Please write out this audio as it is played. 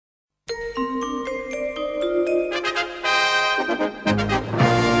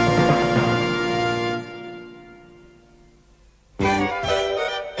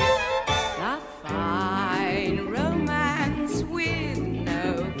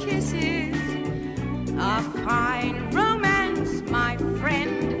A fine romance, my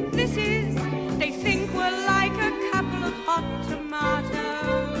friend, this is. They think we're like a couple of hot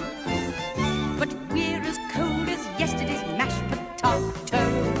tomatoes, but we're as cold as yesterday's mashed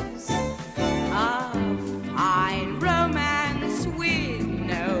potatoes. A fine romance with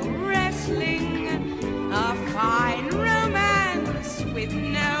no wrestling. A fine romance with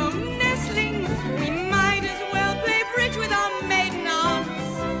no nestling. We might as well play bridge with our maiden aunts.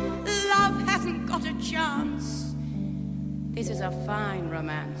 Love hasn't got a chance. This is a fine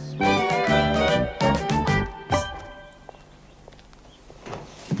romance.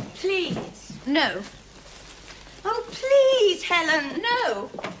 Please. No. Oh, please, Helen. No.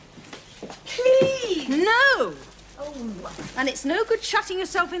 Please. No. Oh, and it's no good shutting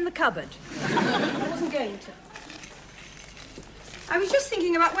yourself in the cupboard. I wasn't going to. I was just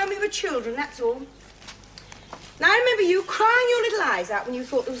thinking about when we were children, that's all. Now, I remember you crying your little eyes out when you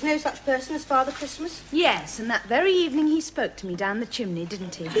thought there was no such person as Father Christmas. Yes, and that very evening he spoke to me down the chimney,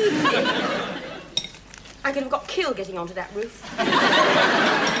 didn't he? I could have got killed getting onto that roof.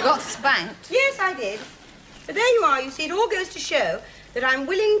 You got spanked. Yes, I did. But there you are, you see, it all goes to show that I'm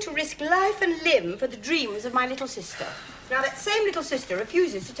willing to risk life and limb for the dreams of my little sister. Now, that same little sister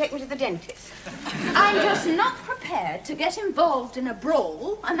refuses to take me to the dentist. I'm just not prepared to get involved in a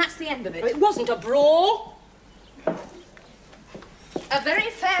brawl, and that's the end of it. It wasn't a brawl. A very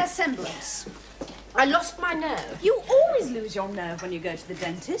fair semblance. I lost my nerve. You always lose your nerve when you go to the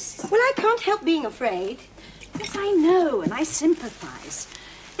dentist. Well, I can't help being afraid. Yes, I know, and I sympathise.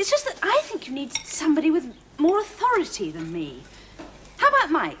 It's just that I think you need somebody with more authority than me. How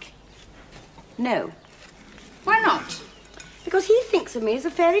about Mike? No. Why not? Because he thinks of me as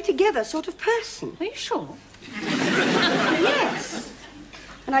a fairy-together sort of person. Are you sure? Yes.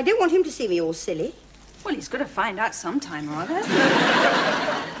 And I don't want him to see me all silly. Well, he's got to find out sometime or other.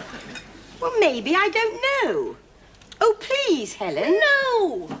 Well, maybe, I don't know. Oh, please, Helen.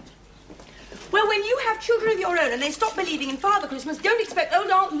 No! Well, when you have children of your own and they stop believing in Father Christmas, don't expect old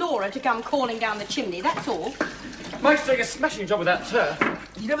Aunt Laura to come calling down the chimney, that's all. Mike's doing a smashing job with that turf.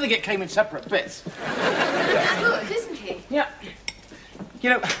 You never think it came in separate bits. He's good, isn't he? Yeah. You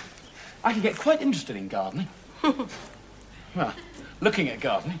know, I can get quite interested in gardening. Well, looking at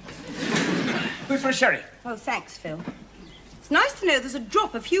gardening. Who's for a sherry? Oh, thanks, Phil. It's nice to know there's a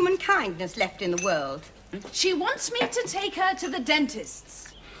drop of human kindness left in the world. She wants me to take her to the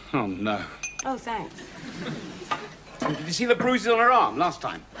dentist's. Oh, no. Oh, thanks. Did you see the bruises on her arm last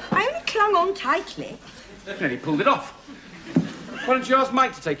time? I only clung on tightly. Nearly pulled it off. Why don't you ask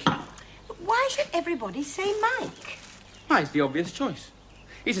Mike to take you? But why should everybody say Mike? Why, it's the obvious choice.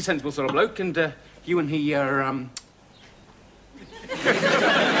 He's a sensible sort of bloke, and you and he are,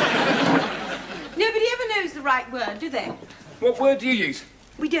 Nobody ever knows the right word, do they? What word do you use?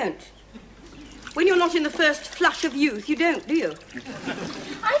 We don't. When you're not in the first flush of youth, you don't, do you?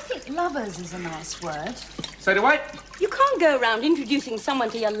 I think lovers is a nice word. So do I. You can't go around introducing someone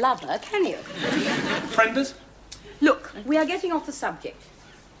to your lover, can you? Frienders? Look, we are getting off the subject.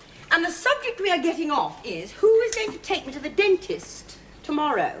 And the subject we are getting off is who is going to take me to the dentist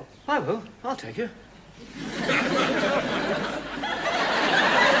tomorrow? I will. I'll take you.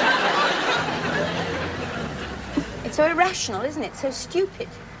 It's so irrational, isn't it? So stupid.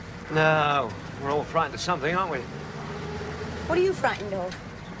 No, we're all frightened of something, aren't we? What are you frightened of?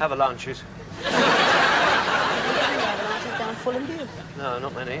 Avalanches. Avalanches down Fulham View. No,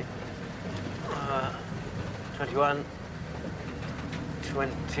 not many. 21,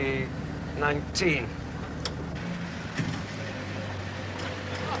 2019.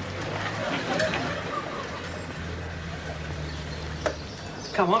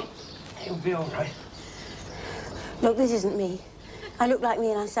 Come on, you'll be all right. Look, this isn't me. I look like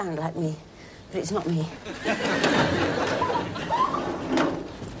me and I sound like me, but it's not me.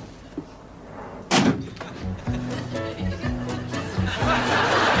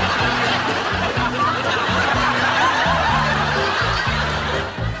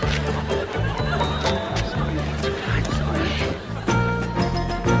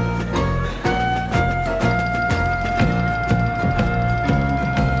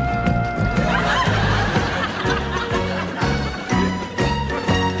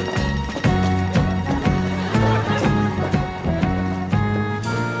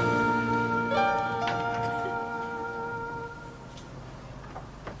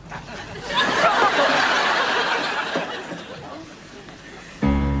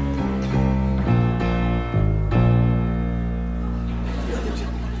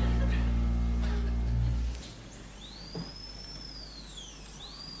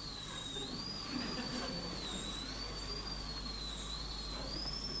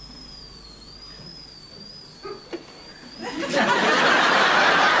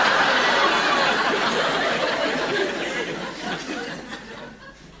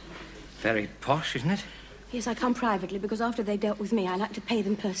 posh, isn't it? Yes, I come privately because after they dealt with me, I like to pay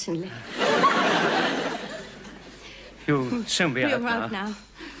them personally. You'll soon be We're out out now.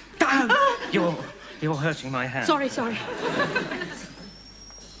 now. You're hurting my hand. Sorry.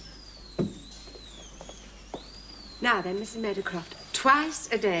 Now then, Mrs. Meadowcroft, twice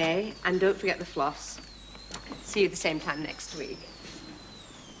a day, and don't forget the floss. See you the same time next week.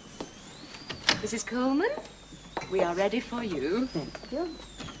 Mrs. Coleman, we are ready for you. Thank you.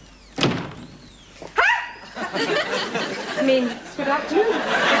 Good afternoon.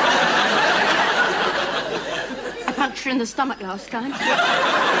 I punched her in the stomach last time.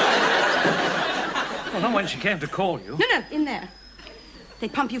 Well, not when she came to call you. No, in there. They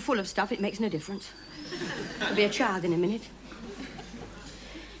pump you full of stuff, it makes no difference. There'll be a child in a minute.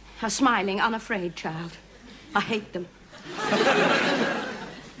 A smiling, unafraid child. I hate them.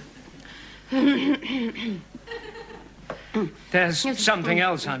 There's something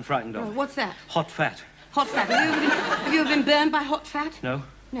else I'm frightened of. What's that? Hot fat. Hot fat. Have you ever been burned by hot fat? No?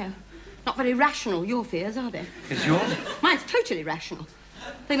 No. Not very rational, your fears, are they? Is yours? Mine's totally rational.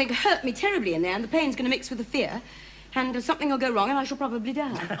 They may hurt me terribly in there, and the pain's going to mix with the fear, and something will go wrong, and I shall probably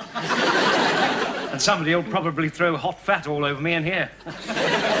die. And somebody will probably throw hot fat all over me in here.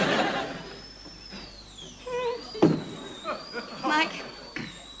 Mike.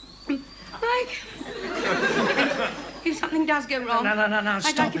 If something does go wrong... No,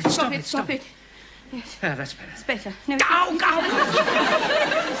 stop it. Stop it. Yes. Yeah, that's better. It's better. No, Go!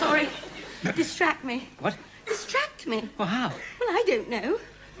 Sorry. Distract me. What? Distract me. Well, how? Well, I don't know.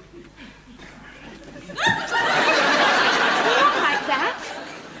 Not like that.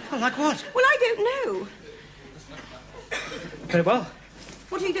 Well, like what? Well, I don't know. Very well.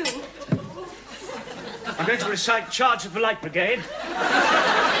 What are you doing? I'm going to recite Charge of the Light Brigade.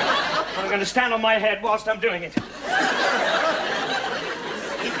 I'm going to stand on my head whilst I'm doing it.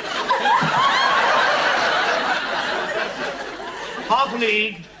 Half a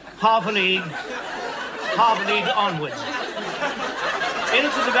league, half a league, half a league onwards.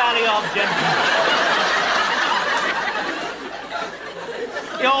 Into the valley of Gentlemen.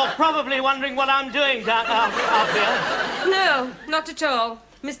 You're probably wondering what I'm doing down up here. No, not at all.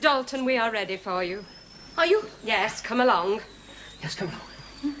 Miss Dalton, we are ready for you. Are you? Yes, come along. Yes, come along.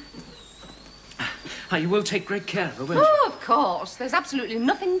 You will take great care of her, won't you? Oh, of course. There's absolutely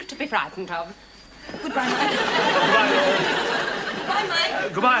nothing to be frightened of. Goodbye, Mike.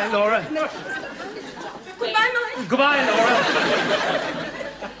 Goodbye, Laura. Goodbye, Mike. Goodbye, Mike. Goodbye, Laura.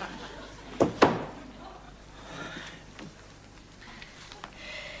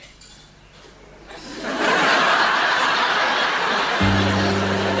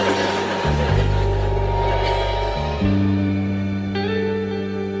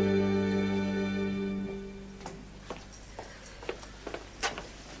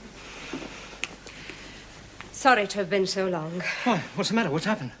 Sorry to have been so long. Why? What's the matter? What's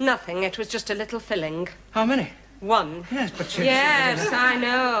happened? Nothing. It was just a little filling. How many? One. Yes, but she... Yes, I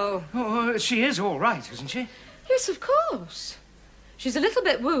know. Oh, she is all right, isn't she? Yes, of course. She's a little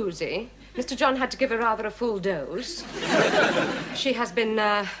bit woozy. Mr. John had to give her rather a full dose. She has been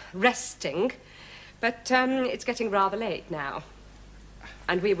resting, but it's getting rather late now.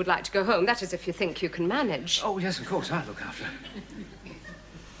 And we would like to go home. That is, if you think you can manage. Oh, yes, of course. I'll look after her.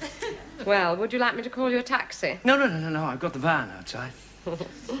 Well, would you like me to call you a taxi? No. I've got the van outside. I'll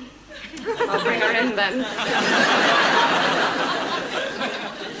bring her in then.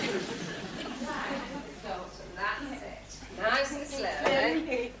 That's it. Nice and slow.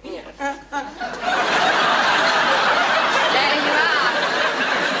 Yes. There you are.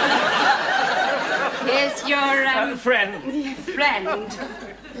 Here's your Friend. friend.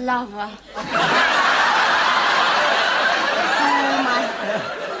 Lover.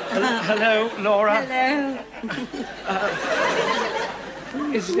 Hello, Laura. Hello.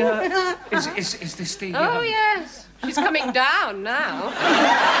 Is this the... Oh, yes. She's coming down now.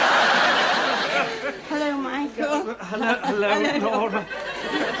 Hello, Michael. Hello, Laura.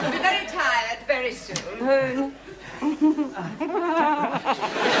 You'll be very tired very soon.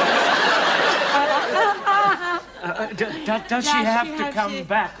 Does she have to come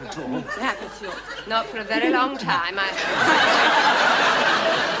back at all? Not for a very long time,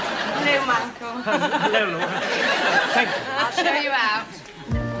 Hello, Michael. Hello, Laura. Thank you. I'll show you out.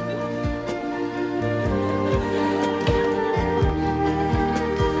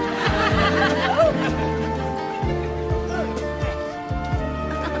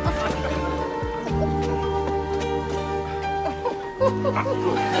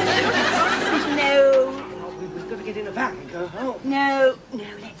 No. We've got to get in a van and go home. No,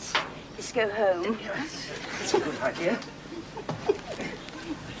 let's go home. That's a good idea.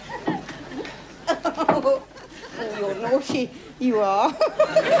 naughty you are.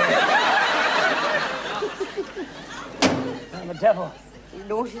 I'm a devil. You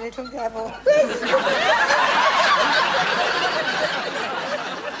naughty little devil.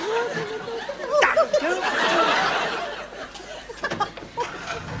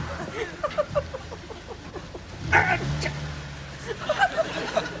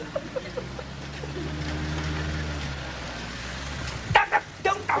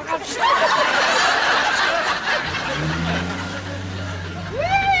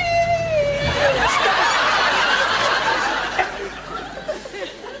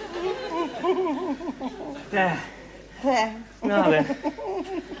 There. There. Now then.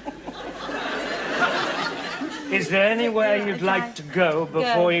 Is there anywhere you'd like to go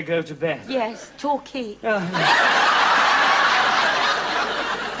before you go to bed? Yes, Torquay.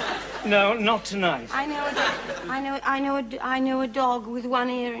 No, not tonight. I know a dog with one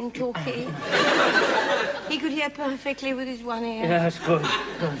ear in Torquay. He could hear perfectly with his one ear. Yeah, that's good.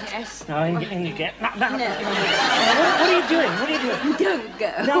 Good. Yes. Now, in you get. Now, No. what are you doing? What are you doing? Don't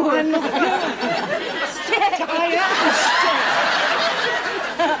go. No, I'm not. Stay. I am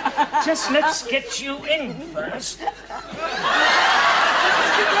staying. Just let's get you in first. There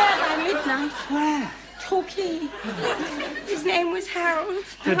by midnight. Where? Torquay. His name was Harold.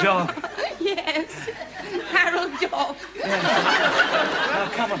 The dog. Yes. Harold Dog. Now,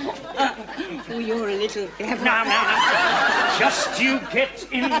 come on. Oh, you're a little devil. Now. Just you get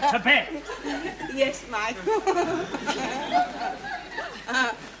into bed. Yes, Michael.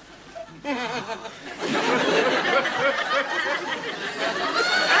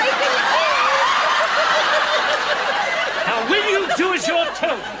 Now, will you do as you're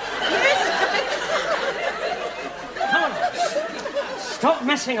told? Come on. Stop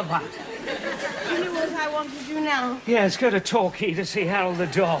messing about. You know what I want to do now? Yeah, let's go to Torquay to see Harold the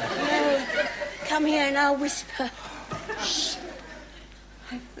dog. No. Come here and I'll whisper.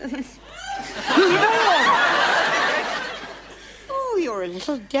 Oh, you're a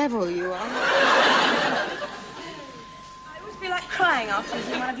little devil, you are. I always feel like crying after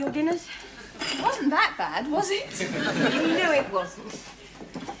eating one of your dinners. It wasn't that bad, was it? You know it wasn't.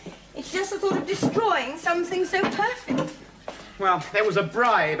 It's just the thought of destroying something so perfect. Well, there was a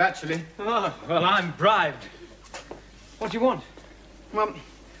bribe, actually. Oh, well, I'm bribed. What do you want? Well,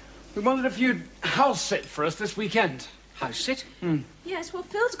 we wanted if you'd house sit for us this weekend. House sit? Yes, well,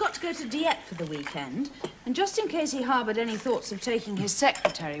 Phil's got to go to Dieppe for the weekend, and just in case he harboured any thoughts of taking his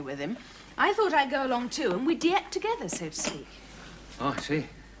secretary with him, I thought I'd go along too, and we'd Dieppe together, so to speak. Oh, I see.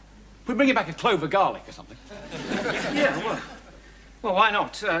 We'd bring you back a clove of garlic or something. Yeah, well, why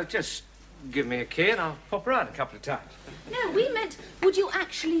not? Just give me a key and I'll pop around a couple of times. No, we meant, would you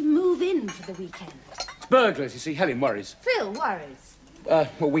actually move in for the weekend? It's burglars, you see. Helen worries. Phil worries. Well,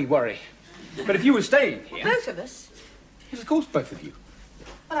 we worry. But if you were staying here... Both of us? Yes, of course, both of you.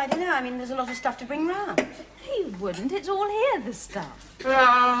 Well, I don't know. I mean, there's a lot of stuff to bring round. He wouldn't. It's all here, the stuff. Well,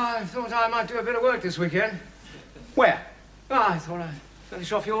 I thought I might do a bit of work this weekend. Where? Well, I thought I'd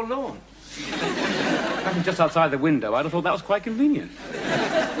finish off your lawn. Having just outside the window, I'd have thought that was quite convenient.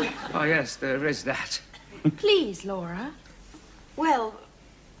 Oh, yes, there is that. Please, Laura. Well,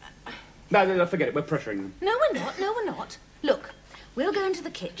 No, forget it. We're pressuring them. No, we're not. No, we're not. Look, we'll go into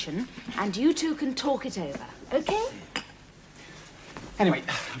the kitchen, and you two can talk it over, OK? Anyway,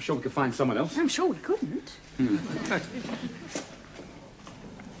 I'm sure we could find someone else. I'm sure we couldn't.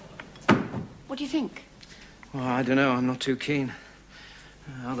 what do you think? Well, I don't know. I'm not too keen.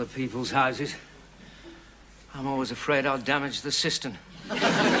 Other people's houses. I'm always afraid I'll damage the cistern.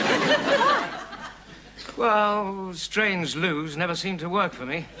 Well, strange loos never seem to work for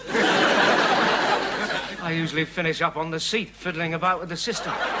me. I usually finish up on the seat, fiddling about with the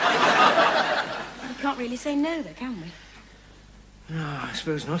cistern. We can't really say no, though, can we? No, I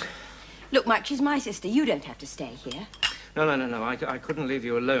suppose not. Look, Mike, she's my sister. You don't have to stay here. No. I couldn't leave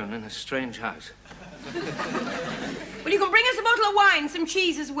you alone in a strange house. Well, you can bring us a bottle of wine, some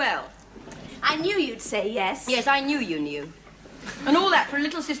cheese as well. I knew you'd say yes. Yes, I knew you knew. And all that for a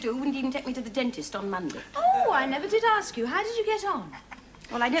little sister who wouldn't even take me to the dentist on Monday. Oh, I never did ask you. How did you get on?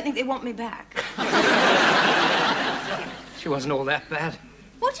 Well, I don't think they want me back. She wasn't all that bad.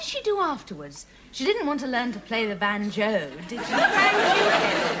 What did she do afterwards? She didn't want to learn to play the banjo, did she?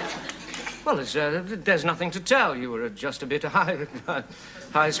 Well, there's nothing to tell. You were just a bit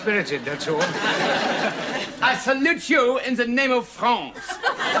high-spirited, that's all. I salute you in the name of France.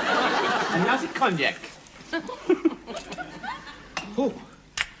 And how's it cognac? Oh,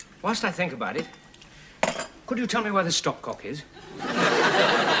 whilst I think about it, could you tell me where the stopcock is?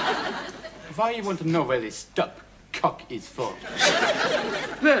 If I want to know where the stopcock cock is full.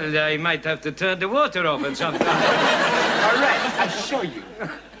 Well, I might have to turn the water off at some time. All right, I'll show you.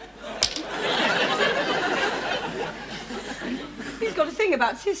 He's got a thing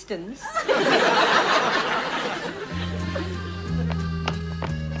about cisterns. Have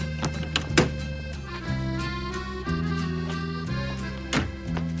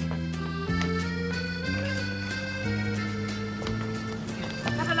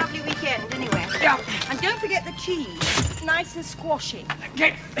a lovely weekend, anyway. Yeah. And don't forget the cheese. Nice and squashy.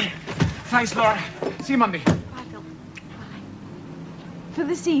 Okay. Thanks, Laura. See you Monday. Bye, Phil. Bye. For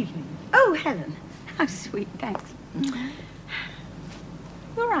this evening. Oh, Helen. How sweet, thanks.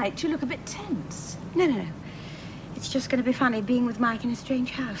 You're right, you look a bit tense. No. It's just going to be funny being with Mike in a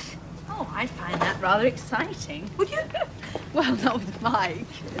strange house. Oh, I find that rather exciting. Would you? Well, not with Mike.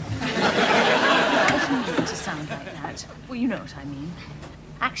 I didn't mean it to sound like that. Well, you know what I mean.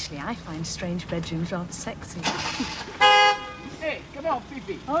 Actually, I find strange bedrooms rather sexy. Hey, come on,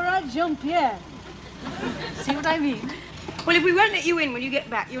 Fifi. All right, Jean-Pierre. See what I mean? Well, if we won't let you in when you get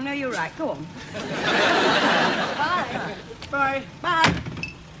back, you'll know you're right. Go on. Bye. Bye. Bye.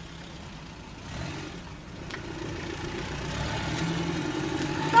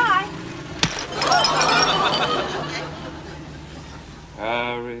 Bye.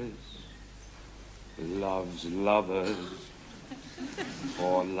 Paris loves lovers.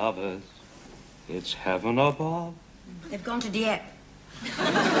 For lovers, it's heaven above. They've gone to Dieppe.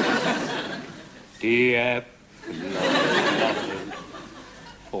 Dieppe loves lovers.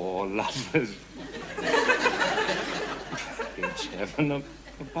 For lovers, it's heaven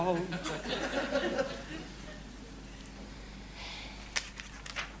above.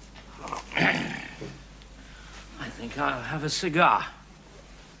 I think I'll have a cigar.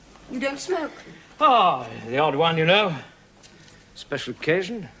 You don't smoke? Oh, the odd one, you know. Special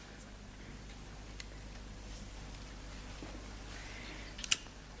occasion.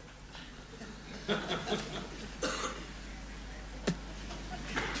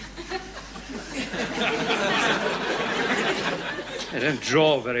 They don't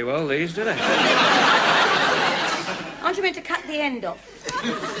draw very well, these, do they? Aren't you meant to cut the end off?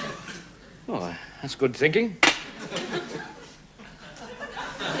 Oh, that's good thinking.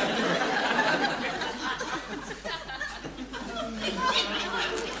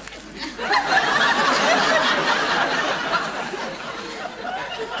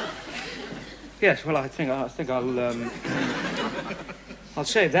 Yes, well, I think I'll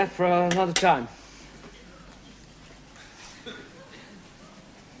save that for another time.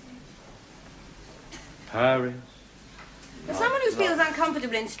 Paris. For someone who feels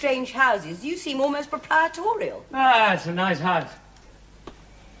uncomfortable in strange houses, you seem almost proprietorial. Ah, it's a nice house.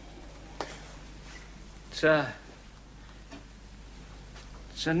 It's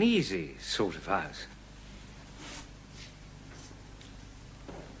an easy sort of house.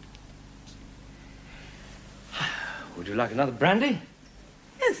 Would you like another brandy?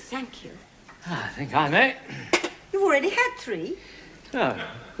 Oh, thank you. I think I may. You've already had 3. Oh,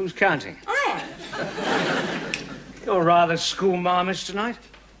 who's counting? I am. You're rather schoolmarmish tonight.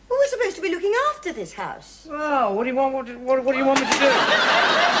 Well, we're supposed to be looking after this house. Oh, what do you want? What do you want me to do?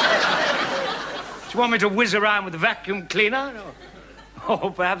 Do you want me to whiz around with a vacuum cleaner? Or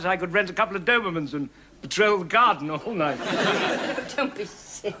perhaps I could rent a couple of Dobermans and patrol the garden all night. Don't be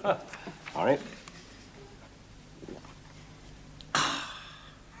silly. All right.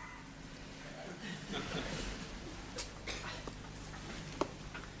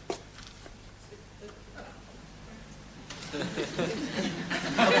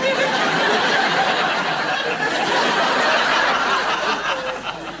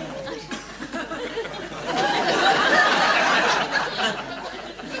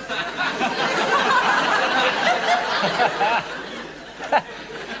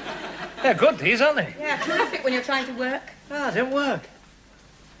 They're good, these, aren't they? Yeah, terrific when you're trying to work. Ah, they work.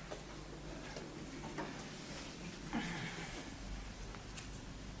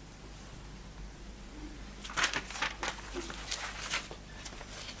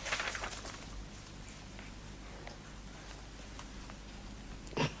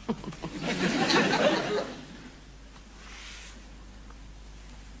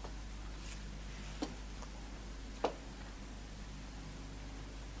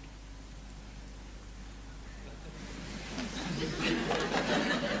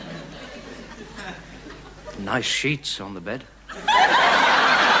 Nice sheets on the bed.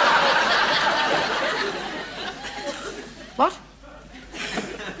 What?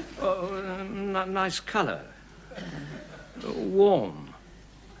 Oh, nice colour. Warm.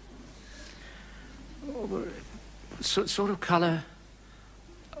 Sort of colour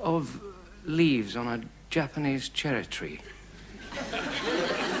of leaves on a Japanese cherry tree.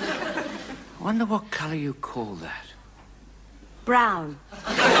 Wonder what colour you call that. Brown.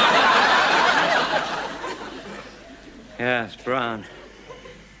 Yes, brown.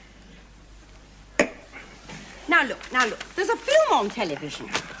 Now look. There's a film on television.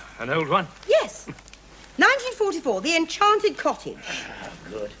 An old one? Yes. 1944, The Enchanted Cottage.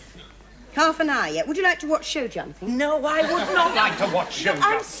 Good. Half an hour yet. Would you like to watch show jumping? No, I would not like to watch show Look,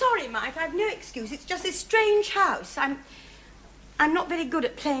 I'm sorry, Mike. I've no excuse. It's just this strange house. I'm not very good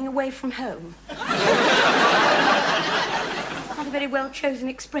at playing away from home. Not a very well-chosen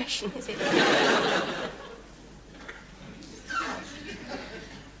expression, is it?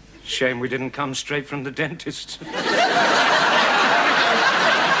 Shame we didn't come straight from the dentist.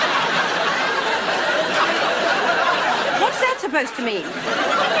 What's that supposed to mean?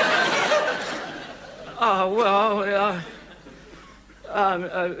 Oh, well,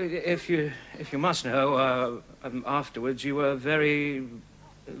 if you must know, afterwards you were very...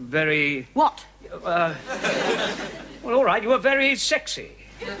 What? Well, all right, you were very sexy.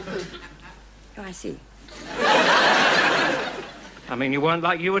 Oh, I see. I mean, you weren't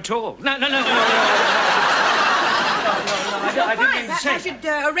like you at all. No. I didn't mean to Perhaps say I should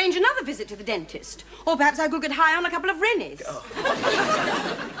arrange another visit to the dentist. Or perhaps I could get high on a couple of Rennies. Oh.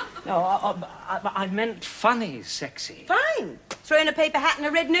 No, I meant funny sexy. Fine. Throw in a paper hat and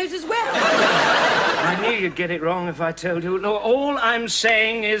a red nose as well. I knew you'd get it wrong if I told you. No, all I'm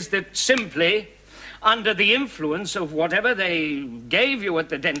saying is that simply, under the influence of whatever they gave you at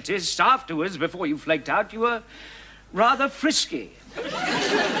the dentist afterwards, before you flaked out, you were rather frisky.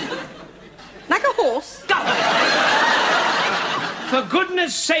 Like a horse? For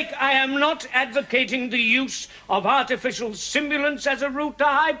goodness sake, I am not advocating the use of artificial stimulants as a route to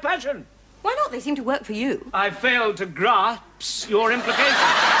high passion. Why not? They seem to work for you. I failed to grasp your implication.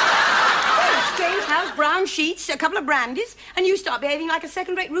 Oh, strange house, brown sheets, a couple of brandies, and you start behaving like a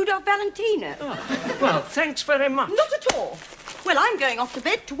second-rate Rudolph Valentino. Oh, well, thanks very much. Not at all. Well, I'm going off to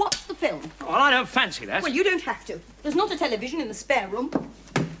bed to watch the film. Well, I don't fancy that. Well, you don't have to. There's not a television in the spare room.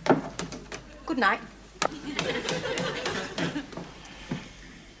 Good night.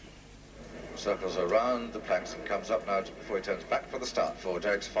 Circles around the planks and comes up now before he turns back for the start for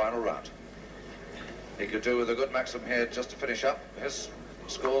Derek's final round. He could do with a good maxim here just to finish up. His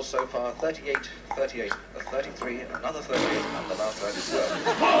scores so far 38, 38, a 33, another 38, and the last round is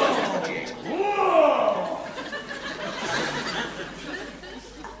 38.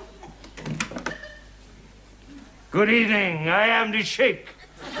 Good evening. I am the Sheikh.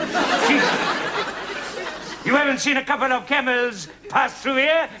 You haven't seen a couple of camels pass through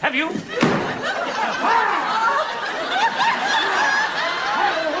here, have you?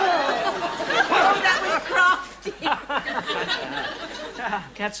 Oh, that was crafty.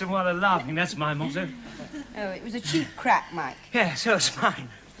 Cats and while they're laughing, that's my motto. Oh, it was a cheap crack, Mike. Yeah, so it's mine.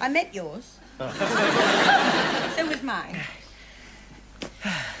 I met yours. So was mine.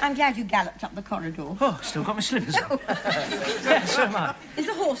 I'm glad you galloped up the corridor. Oh, still got my slippers on. Yeah, so am I. Is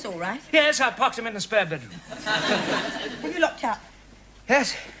the horse all right? Yes, I parked him in the spare bedroom. Have you locked up?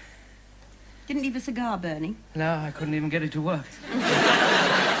 Yes. Didn't leave a cigar burning? No, I couldn't even get it to work.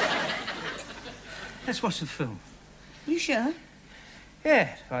 Let's watch the film. You sure?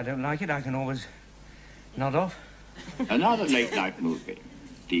 Yeah, if I don't like it, I can always nod off. Another late-night movie,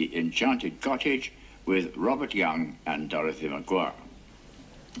 The Enchanted Cottage, with Robert Young and Dorothy McGuire.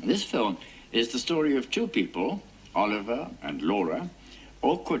 This film is the story of two people, Oliver and Laura,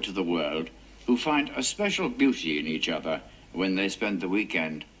 awkward to the world, who find a special beauty in each other when they spend the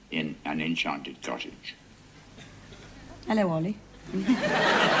weekend in an enchanted cottage. Hello, Ollie. A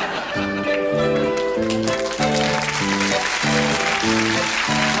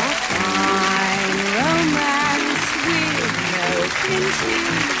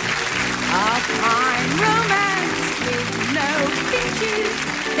fine romance with no pinches.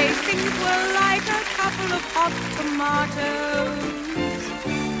 They think we're like a couple of hot tomatoes,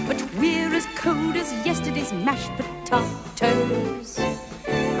 but we're as cold as yesterday's mashed potatoes.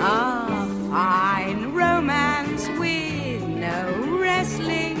 A fine romance with no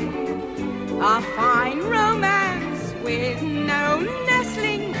wrestling. A fine romance with no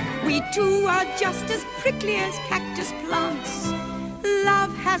nestling. We two are just as prickly as cactus plants.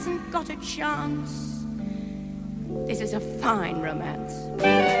 Love hasn't got a chance. This is a fine romance.